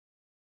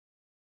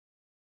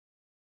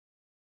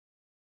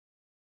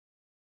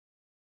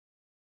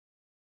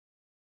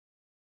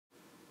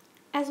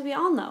As we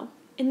all know,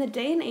 in the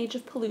day and age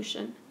of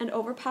pollution and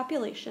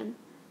overpopulation,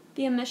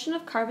 the emission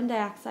of carbon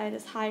dioxide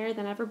is higher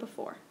than ever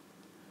before.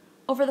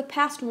 Over the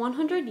past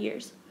 100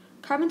 years,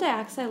 carbon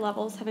dioxide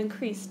levels have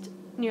increased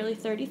nearly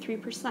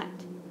 33%.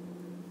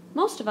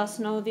 Most of us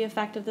know the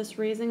effect of this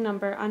rising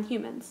number on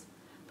humans,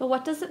 but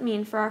what does it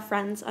mean for our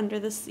friends under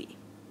the sea?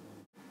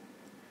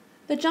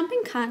 The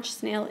jumping conch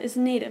snail is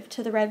native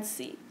to the Red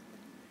Sea.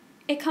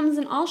 It comes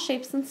in all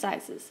shapes and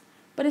sizes,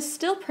 but is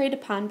still preyed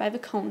upon by the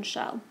cone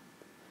shell.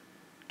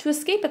 To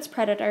escape its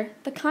predator,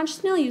 the conch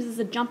snail uses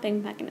a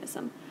jumping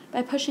mechanism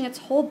by pushing its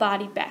whole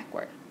body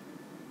backward.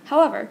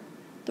 However,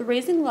 the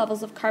rising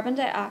levels of carbon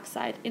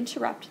dioxide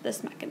interrupt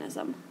this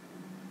mechanism.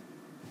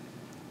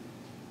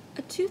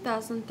 A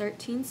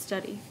 2013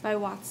 study by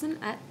Watson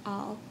et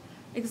al.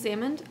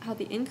 Examined how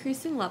the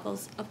increasing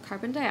levels of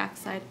carbon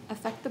dioxide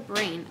affect the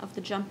brain of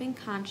the jumping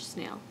conch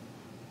snail,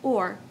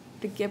 or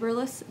the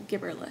gibberellus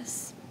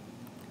gibberellus.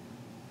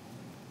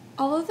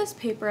 Although this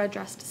paper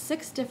addressed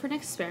 6 different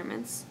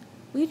experiments,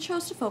 we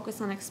chose to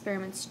focus on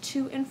experiments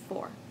 2 and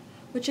 4,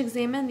 which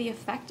examine the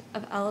effect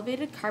of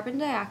elevated carbon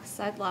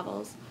dioxide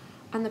levels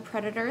on the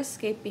predator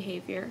escape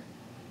behavior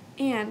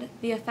and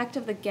the effect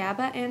of the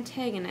GABA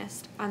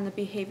antagonist on the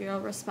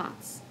behavioral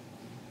response.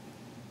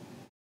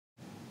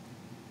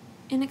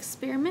 In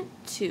experiment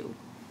 2,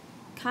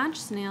 conch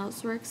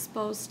snails were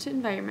exposed to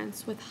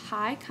environments with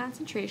high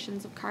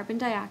concentrations of carbon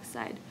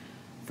dioxide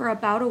for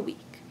about a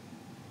week.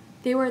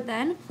 They were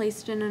then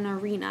placed in an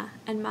arena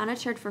and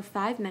monitored for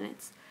 5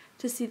 minutes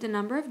to see the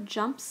number of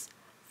jumps,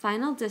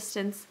 final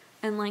distance,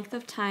 and length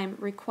of time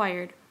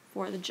required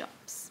for the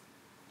jumps.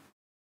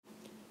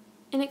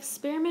 In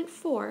experiment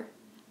 4,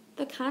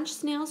 the conch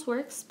snails were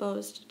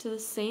exposed to the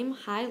same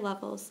high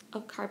levels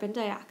of carbon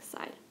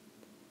dioxide.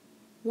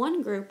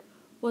 One group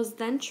was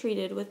then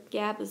treated with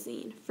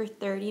gabazine for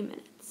 30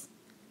 minutes.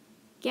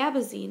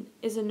 Gabazine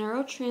is a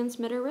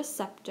neurotransmitter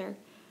receptor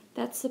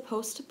that's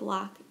supposed to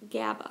block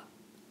GABA.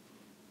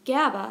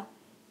 GABA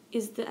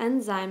is the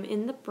enzyme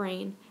in the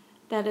brain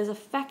that is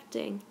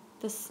affecting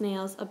the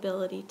snail's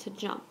ability to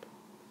jump.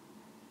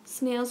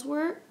 Snails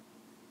were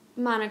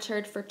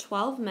monitored for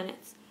 12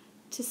 minutes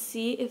to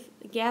see if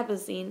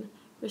gabazine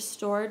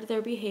restored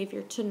their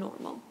behavior to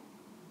normal.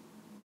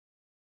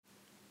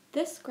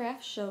 This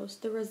graph shows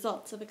the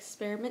results of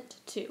experiment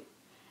 2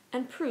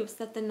 and proves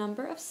that the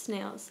number of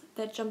snails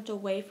that jumped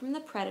away from the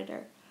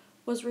predator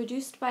was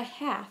reduced by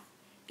half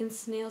in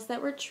snails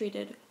that were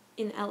treated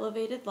in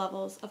elevated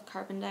levels of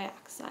carbon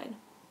dioxide.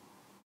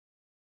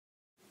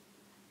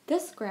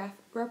 This graph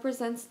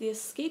represents the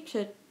escape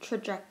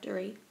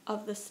trajectory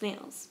of the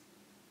snails.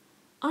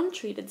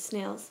 Untreated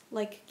snails,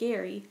 like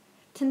Gary,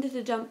 tended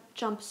to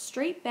jump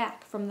straight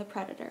back from the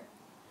predator,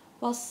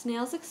 while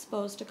snails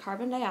exposed to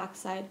carbon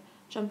dioxide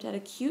jumped at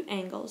acute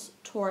angles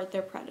toward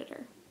their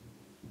predator.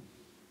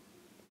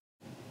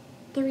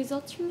 The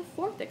results from the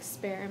 4th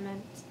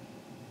experiment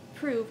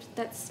proved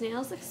that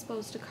snails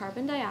exposed to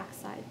carbon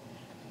dioxide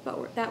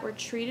that were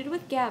treated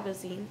with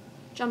gabazine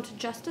jumped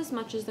just as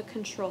much as the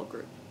control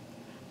group,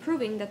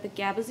 proving that the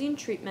gabazine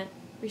treatment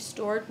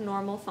restored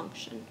normal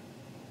function.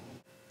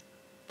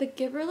 The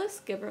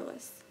gibberellus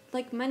gibberellus,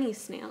 like many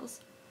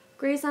snails,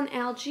 graze on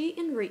algae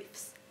and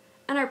reefs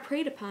and are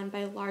preyed upon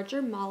by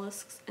larger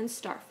mollusks and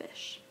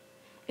starfish.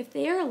 If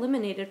they are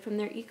eliminated from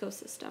their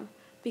ecosystem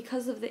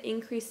because of the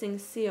increasing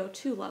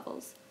CO2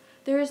 levels,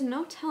 there is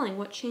no telling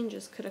what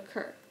changes could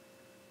occur.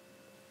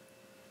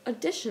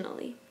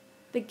 Additionally,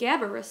 the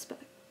GABA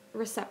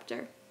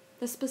receptor,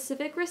 the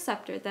specific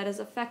receptor that is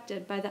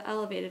affected by the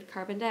elevated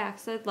carbon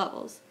dioxide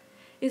levels,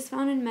 is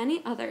found in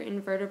many other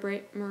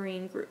invertebrate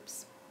marine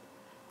groups.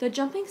 The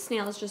jumping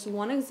snail is just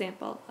one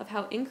example of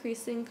how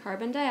increasing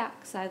carbon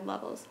dioxide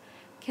levels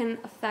can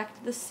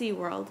affect the sea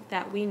world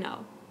that we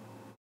know.